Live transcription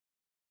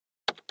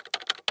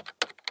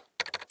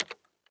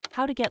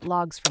How to get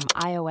logs from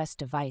iOS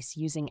device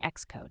using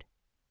Xcode.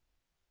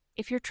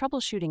 If you're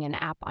troubleshooting an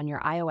app on your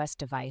iOS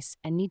device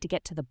and need to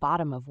get to the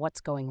bottom of what's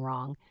going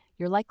wrong,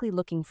 you're likely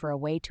looking for a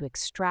way to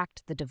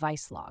extract the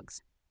device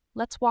logs.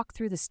 Let's walk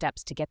through the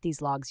steps to get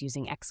these logs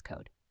using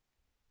Xcode.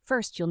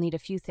 First, you'll need a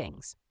few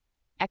things: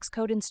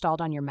 Xcode installed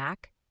on your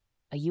Mac,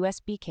 a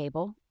USB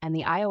cable, and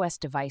the iOS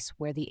device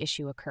where the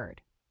issue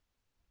occurred.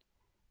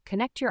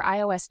 Connect your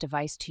iOS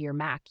device to your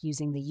Mac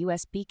using the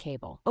USB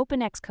cable. Open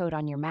Xcode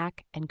on your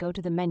Mac and go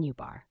to the menu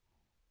bar.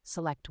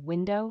 Select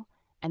Window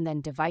and then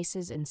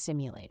Devices and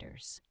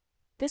Simulators.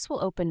 This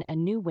will open a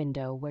new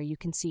window where you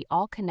can see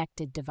all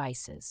connected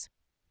devices.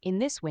 In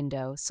this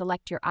window,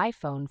 select your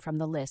iPhone from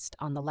the list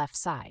on the left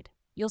side.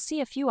 You'll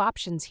see a few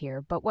options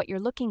here, but what you're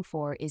looking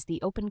for is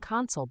the Open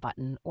Console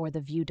button or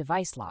the View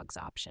Device Logs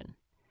option.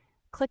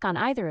 Click on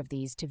either of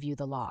these to view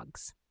the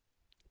logs.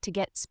 To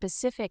get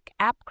specific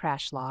app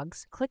crash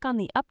logs, click on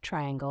the up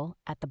triangle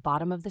at the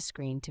bottom of the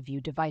screen to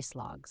view device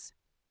logs.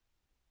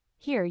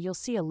 Here you'll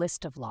see a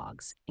list of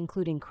logs,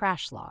 including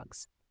crash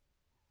logs.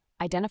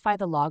 Identify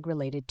the log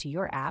related to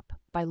your app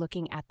by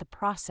looking at the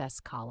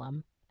Process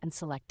column and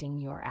selecting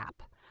your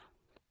app.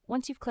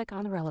 Once you've clicked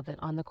on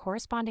the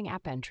corresponding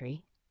app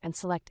entry, and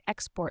select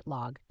Export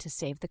Log to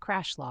save the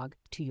crash log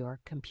to your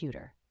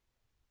computer.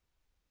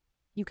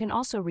 You can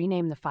also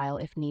rename the file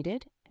if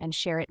needed and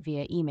share it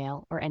via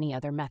email or any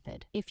other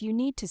method. If you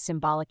need to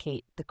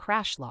symbolicate the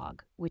crash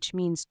log, which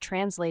means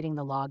translating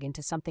the log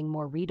into something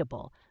more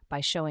readable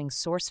by showing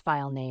source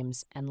file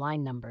names and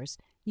line numbers,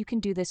 you can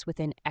do this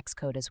within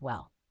Xcode as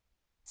well.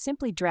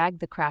 Simply drag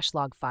the crash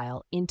log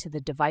file into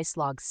the device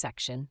logs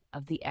section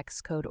of the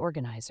Xcode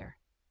organizer.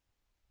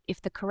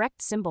 If the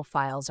correct symbol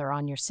files are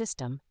on your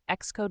system,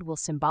 Xcode will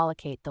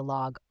symbolicate the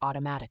log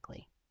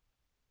automatically.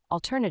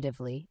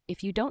 Alternatively,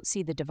 if you don't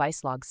see the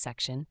device logs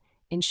section,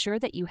 ensure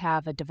that you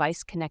have a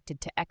device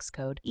connected to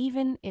Xcode,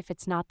 even if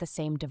it's not the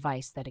same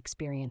device that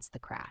experienced the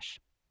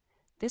crash.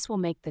 This will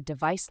make the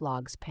device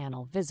logs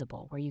panel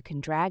visible, where you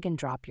can drag and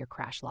drop your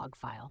crash log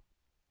file.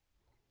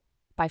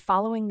 By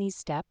following these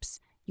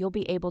steps, you'll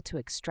be able to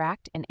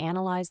extract and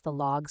analyze the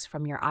logs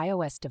from your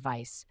iOS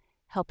device,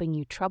 helping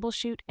you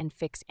troubleshoot and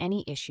fix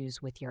any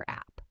issues with your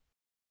app.